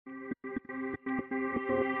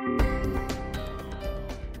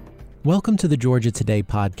Welcome to the Georgia Today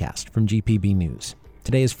podcast from GPB News.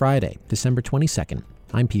 Today is Friday, December 22nd.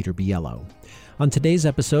 I'm Peter Biello. On today's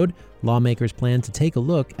episode, lawmakers plan to take a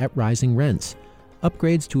look at rising rents.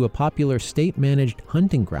 Upgrades to a popular state-managed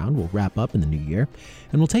hunting ground will wrap up in the new year,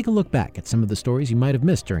 and we'll take a look back at some of the stories you might have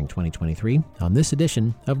missed during 2023 on this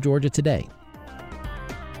edition of Georgia Today.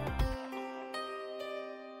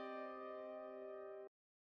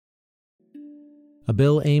 A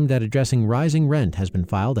bill aimed at addressing rising rent has been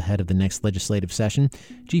filed ahead of the next legislative session.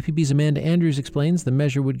 GPB's Amanda Andrews explains the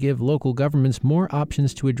measure would give local governments more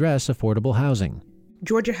options to address affordable housing.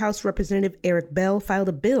 Georgia House Representative Eric Bell filed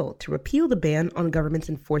a bill to repeal the ban on governments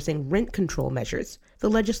enforcing rent control measures. The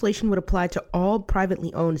legislation would apply to all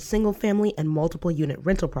privately owned single-family and multiple-unit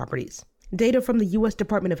rental properties. Data from the U.S.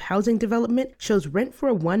 Department of Housing Development shows rent for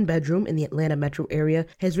a one-bedroom in the Atlanta metro area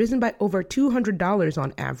has risen by over $200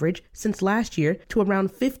 on average since last year to around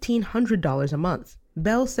 $1,500 a month.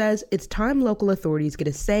 Bell says it's time local authorities get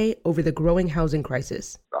a say over the growing housing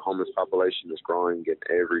crisis. The homeless population is growing in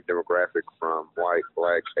every demographic, from white,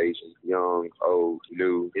 black, Asian, young, old,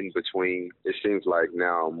 new, in between. It seems like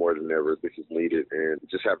now more than ever this is needed, and we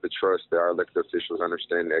just have to trust that our elected officials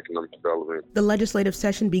understand economic development. The legislative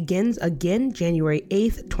session begins again January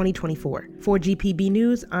 8th, 2024. For GPB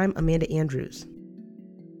News, I'm Amanda Andrews.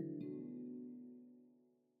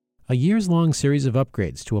 A years-long series of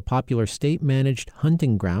upgrades to a popular state-managed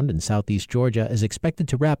hunting ground in southeast Georgia is expected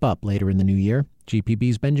to wrap up later in the new year.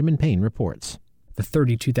 GPB's Benjamin Payne reports. The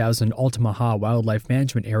 32,000 Altamaha Wildlife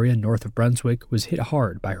Management Area north of Brunswick was hit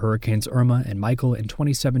hard by Hurricanes Irma and Michael in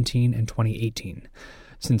 2017 and 2018.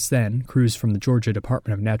 Since then, crews from the Georgia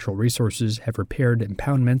Department of Natural Resources have repaired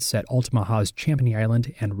impoundments at Altamaha's Champney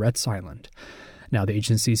Island and Rhetz Island. Now, the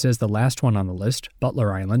agency says the last one on the list,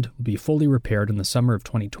 Butler Island, will be fully repaired in the summer of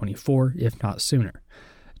 2024, if not sooner.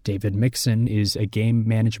 David Mixon is a game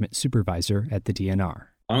management supervisor at the DNR.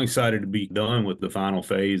 I'm excited to be done with the final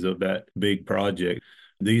phase of that big project.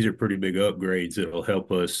 These are pretty big upgrades that will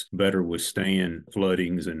help us better withstand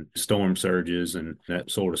floodings and storm surges and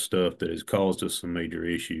that sort of stuff that has caused us some major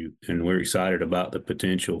issue. And we're excited about the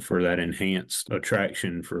potential for that enhanced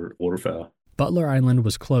attraction for waterfowl. Butler Island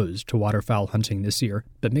was closed to waterfowl hunting this year,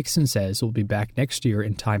 but Mixon says it will be back next year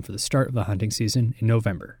in time for the start of the hunting season in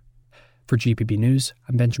November. For GPB News,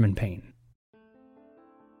 I'm Benjamin Payne.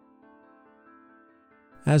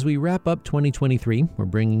 As we wrap up 2023, we're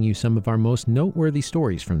bringing you some of our most noteworthy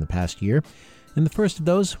stories from the past year. In the first of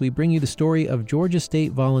those, we bring you the story of Georgia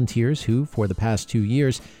State volunteers who, for the past 2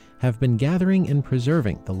 years, have been gathering and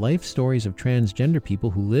preserving the life stories of transgender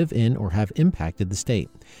people who live in or have impacted the state.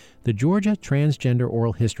 The Georgia Transgender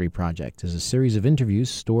Oral History Project is a series of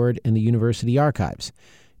interviews stored in the university archives.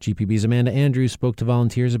 GPB's Amanda Andrews spoke to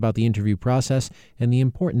volunteers about the interview process and the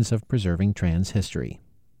importance of preserving trans history.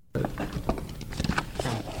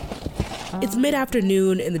 It's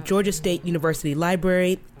mid-afternoon in the Georgia State University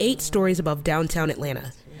Library, 8 stories above downtown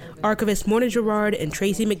Atlanta. Archivist Mona Gerard and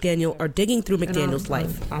Tracy McDaniel are digging through McDaniel's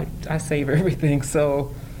life. I save everything,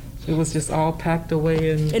 so it was just all packed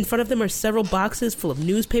away. In front of them are several boxes full of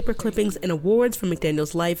newspaper clippings and awards for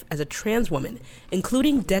McDaniel's life as a trans woman,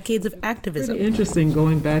 including decades of activism. It's interesting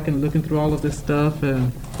going back and looking through all of this stuff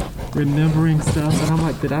and remembering stuff, and I'm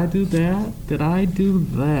like, did I do that? Did I do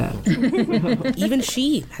that? Even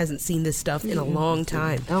she hasn't seen this stuff in a long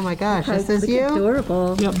time. Oh my gosh, this is you?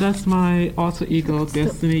 Adorable. Yep, that's my alter ego,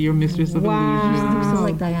 Destiny, your mistress of illusion. So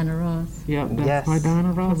like Diana Ross. Yep, that's my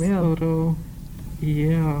Diana Ross photo.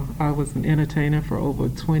 Yeah, I was an entertainer for over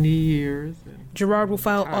 20 years. Gerard will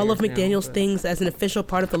file all of McDaniel's things as an official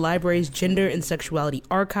part of the library's Gender and Sexuality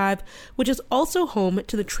Archive, which is also home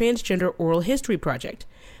to the Transgender Oral History Project.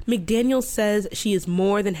 McDaniel says she is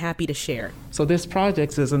more than happy to share. So this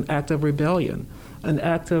project is an act of rebellion, an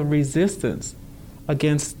act of resistance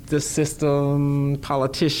against the system,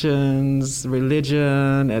 politicians,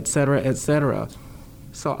 religion, etc., etc.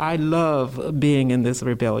 So I love being in this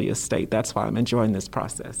rebellious state. That's why I'm enjoying this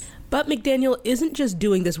process. But McDaniel isn't just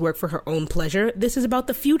doing this work for her own pleasure. This is about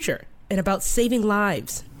the future and about saving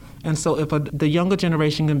lives. And so if the younger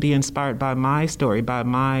generation can be inspired by my story, by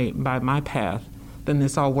my path, then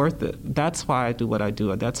it's all worth it. That's why I do what I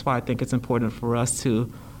do. That's why I think it's important for us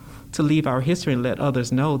to leave our history and let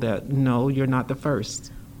others know that, no, you're not the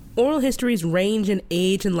first. Oral histories range in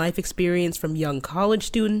age and life experience from young college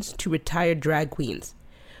students to retired drag queens.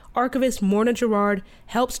 Archivist Mona Gerard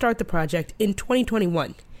helped start the project in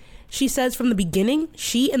 2021. She says from the beginning,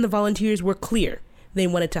 she and the volunteers were clear. They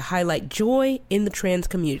wanted to highlight joy in the trans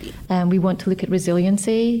community. And we want to look at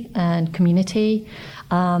resiliency and community.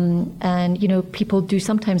 And, you know, people do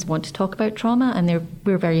sometimes want to talk about trauma, and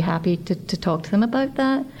we're very happy to talk to them about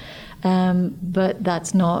that. but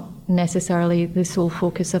that's not necessarily the sole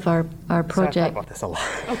focus of our project. So I've thought about this a lot.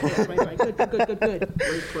 Okay, right. Good.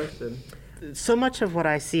 Great question. So much of what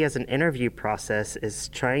I see as an interview process is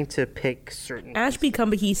trying to pick certain... Ashby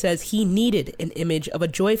Kumbahi says he needed an image of a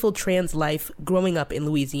joyful trans life growing up in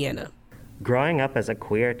Louisiana. Growing up as a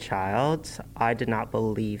queer child, I did not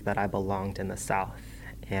believe that I belonged in the South.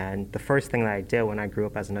 And the first thing that I did when I grew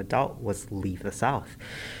up as an adult was leave the South.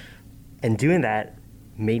 And doing that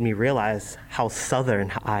made me realize how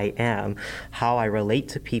Southern I am, how I relate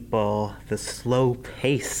to people, the slow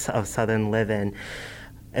pace of Southern living,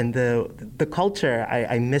 and the culture.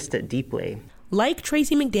 I missed it deeply. Like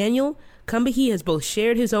Tracy McDaniel, Kumbahi has both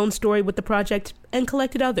shared his own story with the project and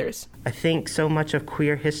collected others. I think so much of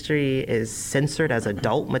queer history is censored as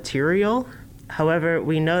adult material. However,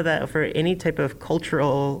 we know that for any type of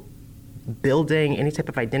cultural building, any type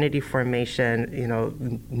of identity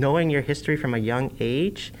formation, knowing your history from a young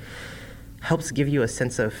age helps give you a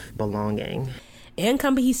sense of belonging. And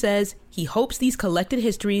Kumbahi says he hopes these collected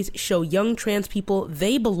histories show young trans people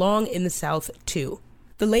they belong in the South too.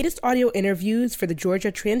 The latest audio interviews for the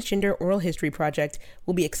Georgia Transgender Oral History Project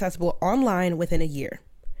will be accessible online within a year.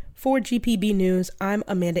 For GPB News, I'm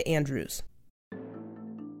Amanda Andrews.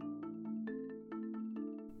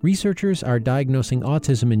 Researchers are diagnosing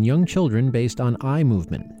autism in young children based on eye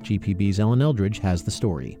movement. GPB's Ellen Eldridge has the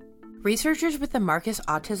story. Researchers with the Marcus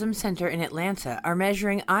Autism Center in Atlanta are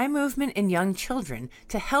measuring eye movement in young children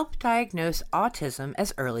to help diagnose autism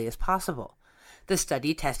as early as possible. The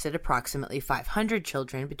study tested approximately 500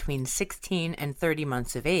 children between 16 and 30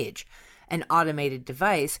 months of age. An automated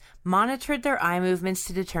device monitored their eye movements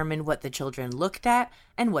to determine what the children looked at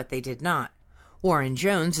and what they did not. Warren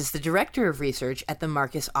Jones is the director of research at the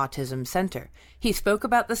Marcus Autism Center. He spoke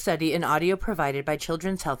about the study in audio provided by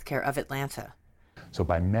Children's Healthcare of Atlanta. So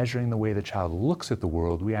by measuring the way the child looks at the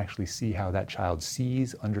world, we actually see how that child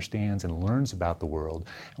sees, understands, and learns about the world.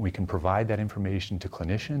 And we can provide that information to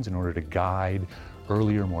clinicians in order to guide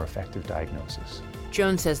earlier, more effective diagnosis.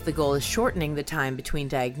 Jones says the goal is shortening the time between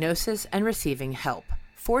diagnosis and receiving help.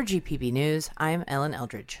 For GPB News, I'm Ellen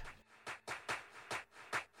Eldridge.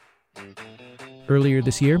 Earlier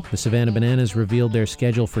this year, the Savannah Bananas revealed their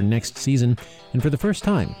schedule for next season, and for the first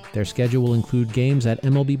time, their schedule will include games at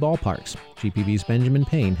MLB ballparks. GPB's Benjamin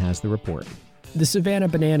Payne has the report. The Savannah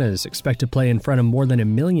Bananas expect to play in front of more than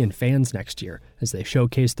 1 million fans next year as they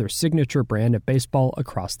showcase their signature brand of baseball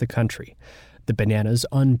across the country. The Bananas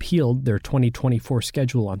unpeeled their 2024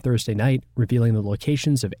 schedule on Thursday night, revealing the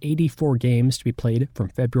locations of 84 games to be played from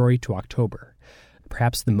February to October.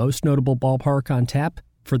 Perhaps the most notable ballpark on tap?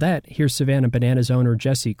 For that, here's Savannah Bananas owner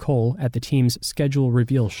Jesse Cole at the team's schedule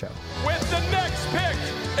reveal show. With the next pick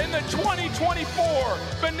in the 2024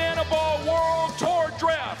 Banana Ball World Tour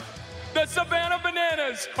Draft, the Savannah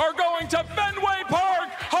Bananas are going to Fenway Park,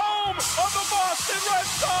 home of the Boston Red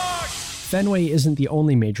Sox. Fenway isn't the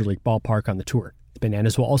only major league ballpark on the tour. The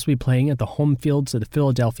Bananas will also be playing at the home fields of the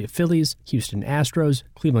Philadelphia Phillies, Houston Astros,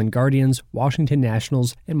 Cleveland Guardians, Washington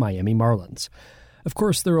Nationals, and Miami Marlins. Of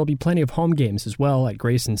course, there will be plenty of home games as well at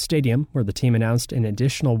Grayson Stadium, where the team announced an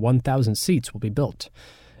additional 1,000 seats will be built.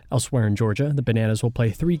 Elsewhere in Georgia, the Bananas will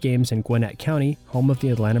play 3 games in Gwinnett County, home of the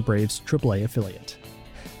Atlanta Braves AAA affiliate.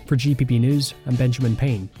 For GPB News, I'm Benjamin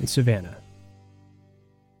Payne in Savannah.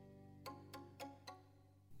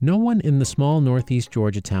 No one in the small northeast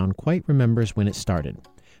Georgia town quite remembers when it started.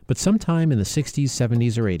 But sometime in the 60s,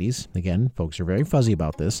 70s, or 80s, again, folks are very fuzzy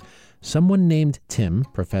about this, someone named Tim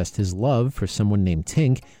professed his love for someone named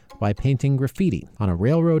Tink by painting graffiti on a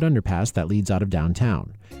railroad underpass that leads out of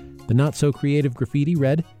downtown. The not-so-creative graffiti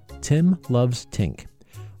read, "Tim loves Tink."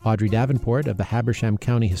 Audrey Davenport of the Habersham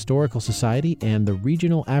County Historical Society and the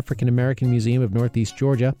Regional African American Museum of Northeast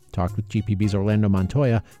Georgia talked with GPB's Orlando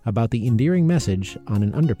Montoya about the endearing message on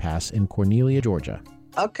an underpass in Cornelia, Georgia.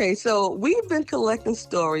 Okay, so we've been collecting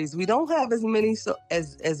stories. We don't have as many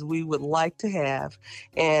as we would like to have.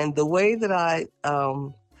 And the way that I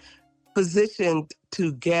positioned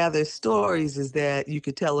to gather stories is that you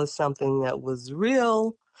could tell us something that was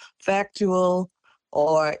real, factual,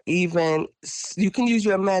 or even you can use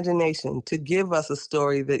your imagination to give us a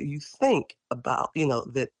story that you think about,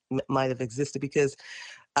 that might have existed, because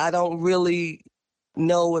I don't really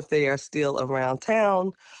know if they are still around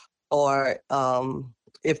town or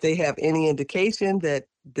if they have any indication that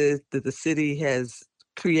the city has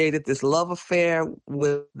created this love affair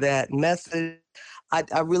with that message.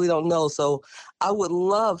 I really don't know. So I would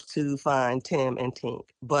love to find Tim and Tink,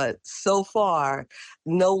 but so far,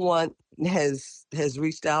 no one has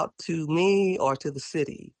reached out to me or to the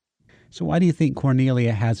city. So why do you think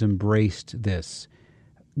Cornelia has embraced this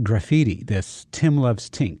graffiti, this Tim loves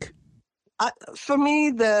Tink? For me,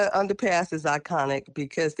 the underpass is iconic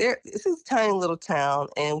because this is a tiny little town,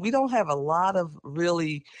 and we don't have a lot of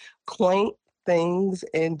really quaint things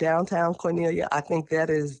in downtown Cornelia. I think that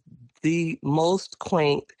is the most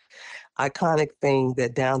quaint, iconic thing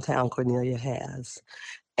that downtown Cornelia has.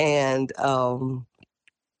 And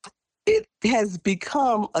it has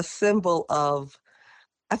become a symbol of,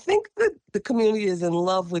 I think that the community is in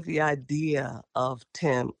love with the idea of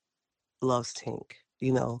Tim loves Tink,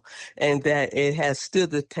 and that it has stood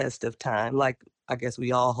the test of time. Like, I guess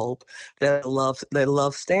we all hope that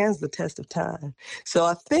love stands the test of time. So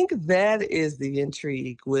I think that is the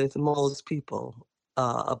intrigue with most people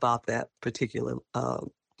about that particular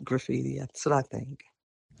graffiti. That's what I think.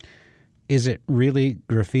 Is it really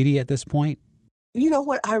graffiti at this point? You know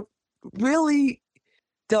what? I really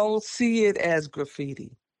don't see it as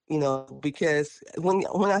graffiti, because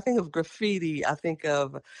when I think of graffiti, I think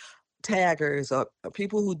of taggers or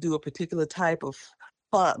people who do a particular type of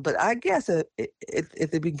font. But I guess at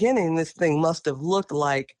the beginning, this thing must have looked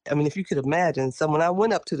like, if you could imagine, when I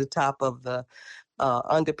went up to the top of the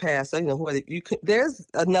underpass, where there's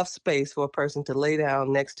enough space for a person to lay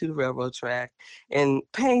down next to the railroad track and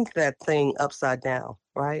paint that thing upside down,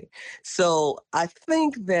 right? So I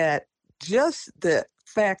think that just the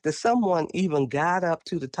fact that someone even got up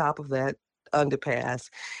to the top of that underpass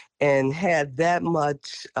and had that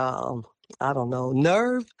much,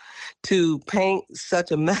 nerve to paint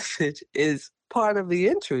such a message is part of the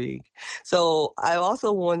intrigue. So I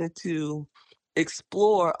also wanted to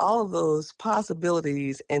explore all of those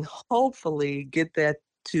possibilities and hopefully get that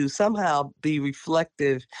to somehow be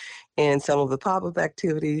reflective in some of the pop-up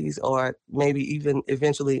activities or maybe even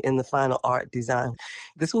eventually in the final art design.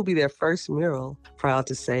 This will be their first mural, proud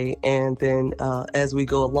to say, and then as we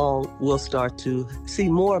go along, we'll start to see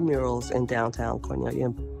more murals in downtown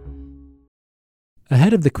Cornelia.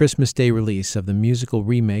 Ahead of the Christmas Day release of the musical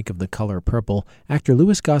remake of The Color Purple, actor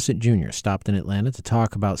Louis Gossett Jr. stopped in Atlanta to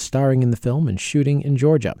talk about starring in the film and shooting in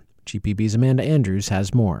Georgia. GPB's Amanda Andrews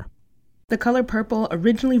has more. The Color Purple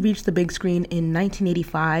originally reached the big screen in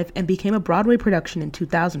 1985 and became a Broadway production in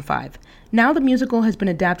 2005. Now the musical has been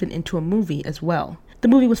adapted into a movie as well. The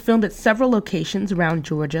movie was filmed at several locations around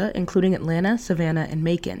Georgia, including Atlanta, Savannah, and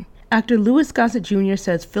Macon. Actor Louis Gossett Jr.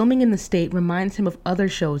 says filming in the state reminds him of other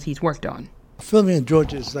shows he's worked on. Filming in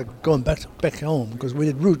Georgia is like going back home because we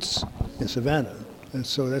did Roots in Savannah. And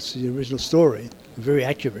so that's the original story, very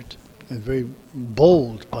accurate and very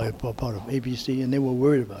bold by part of ABC, and they were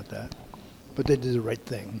worried about that. But they did the right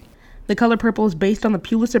thing. The Color Purple is based on the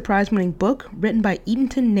Pulitzer Prize-winning book written by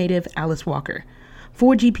Eatonton native Alice Walker.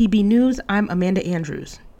 For GPB News, I'm Amanda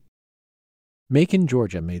Andrews. Macon,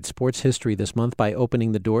 Georgia made sports history this month by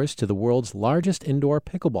opening the doors to the world's largest indoor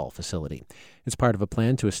pickleball facility. It's part of a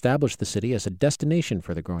plan to establish the city as a destination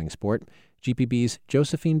for the growing sport. GPB's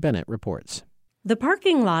Josephine Bennett reports. The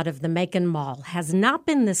parking lot of the Macon Mall has not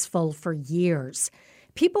been this full for years.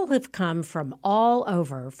 People have come from all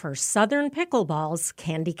over for Southern Pickleball's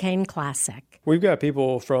Candy Cane Classic. We've got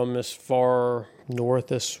people from as far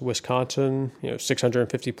north as Wisconsin.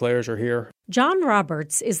 650 players are here. John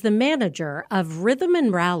Roberts is the manager of Rhythm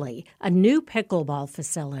and Rally, a new pickleball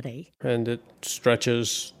facility. And it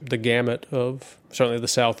stretches the gamut of certainly the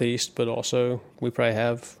southeast, but also we probably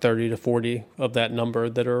have 30 to 40 of that number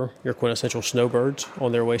that are your quintessential snowbirds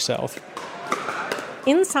on their way south.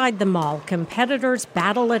 Inside the mall, competitors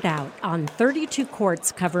battle it out on 32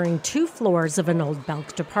 courts covering 2 floors of an old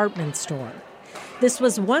Belk department store. This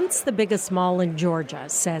was once the biggest mall in Georgia,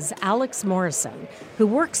 says Alex Morrison, who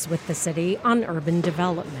works with the city on urban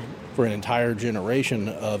development. For an entire generation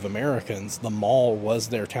of Americans, the mall was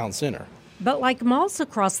their town center. But like malls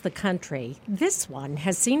across the country, this one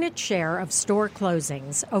has seen its share of store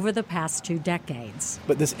closings over the past 2 decades.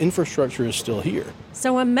 But this infrastructure is still here.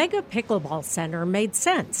 So a mega pickleball center made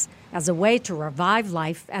sense as a way to revive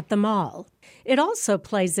life at the mall. It also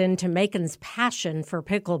plays into Macon's passion for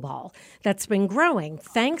pickleball that's been growing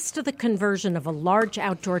thanks to the conversion of a large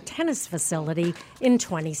outdoor tennis facility in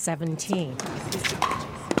 2017.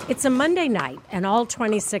 It's a Monday night, and all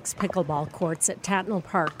 26 pickleball courts at Tatnall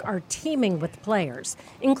Park are teeming with players,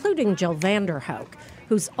 including Jill Vanderhoek,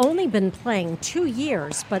 who's only been playing 2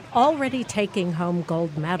 years but already taking home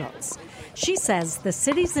gold medals. She says the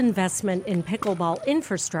city's investment in pickleball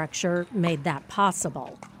infrastructure made that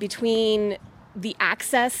possible. Between the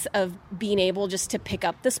access of being able just to pick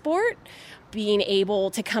up the sport, being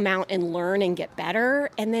able to come out and learn and get better,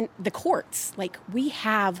 and then the courts. Like, we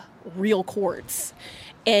have real courts,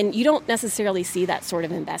 and you don't necessarily see that sort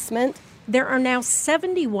of investment. There are now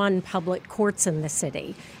 71 public courts in the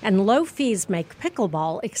city, and low fees make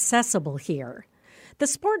pickleball accessible here. The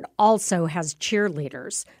sport also has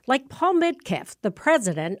cheerleaders, like Paul Midkiff, the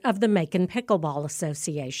president of the Macon Pickleball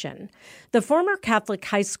Association. The former Catholic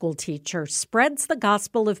high school teacher spreads the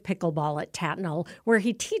gospel of pickleball at Tatnall, where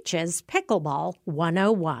he teaches Pickleball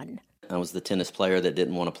 101. I was the tennis player that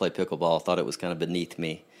didn't want to play pickleball, thought it was kind of beneath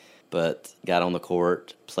me, but got on the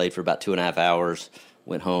court, played for about 2.5 hours,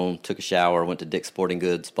 went home, took a shower, went to Dick's Sporting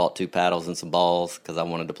Goods, bought 2 paddles and some balls because I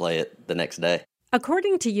wanted to play it the next day.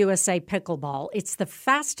 According to USA Pickleball, it's the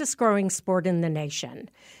fastest-growing sport in the nation.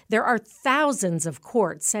 There are thousands of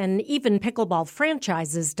courts and even pickleball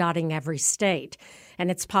franchises dotting every state,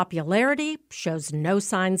 and its popularity shows no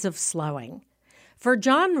signs of slowing. For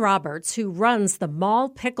John Roberts, who runs the Mall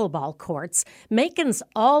Pickleball Courts, Macon's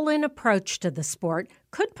all-in approach to the sport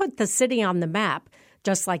could put the city on the map,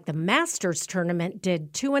 just like the Masters tournament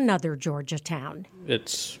did to another Georgia town.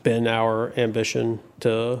 It's been our ambition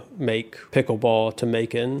to make pickleball to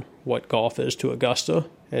Macon what golf is to Augusta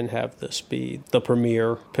and have this be the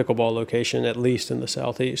premier pickleball location, at least in the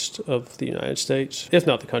southeast of the United States, if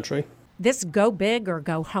not the country. This go big or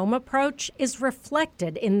go home approach is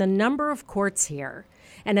reflected in the number of courts here.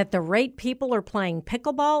 And at the rate people are playing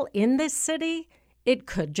pickleball in this city, it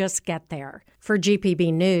could just get there. For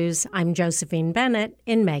GPB News, I'm Josephine Bennett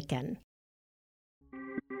in Macon.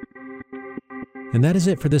 And that is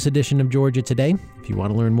it for this edition of Georgia Today. If you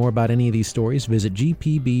want to learn more about any of these stories, visit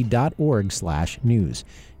gpb.org/news.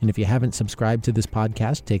 And if you haven't subscribed to this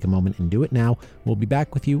podcast, take a moment and do it now. We'll be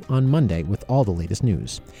back with you on Monday with all the latest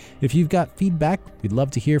news. If you've got feedback, we'd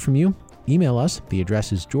love to hear from you. Email us. The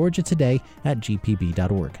address is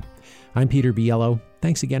georgiatoday@gpb.org. I'm Peter Biello.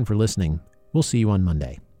 Thanks again for listening. We'll see you on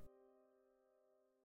Monday.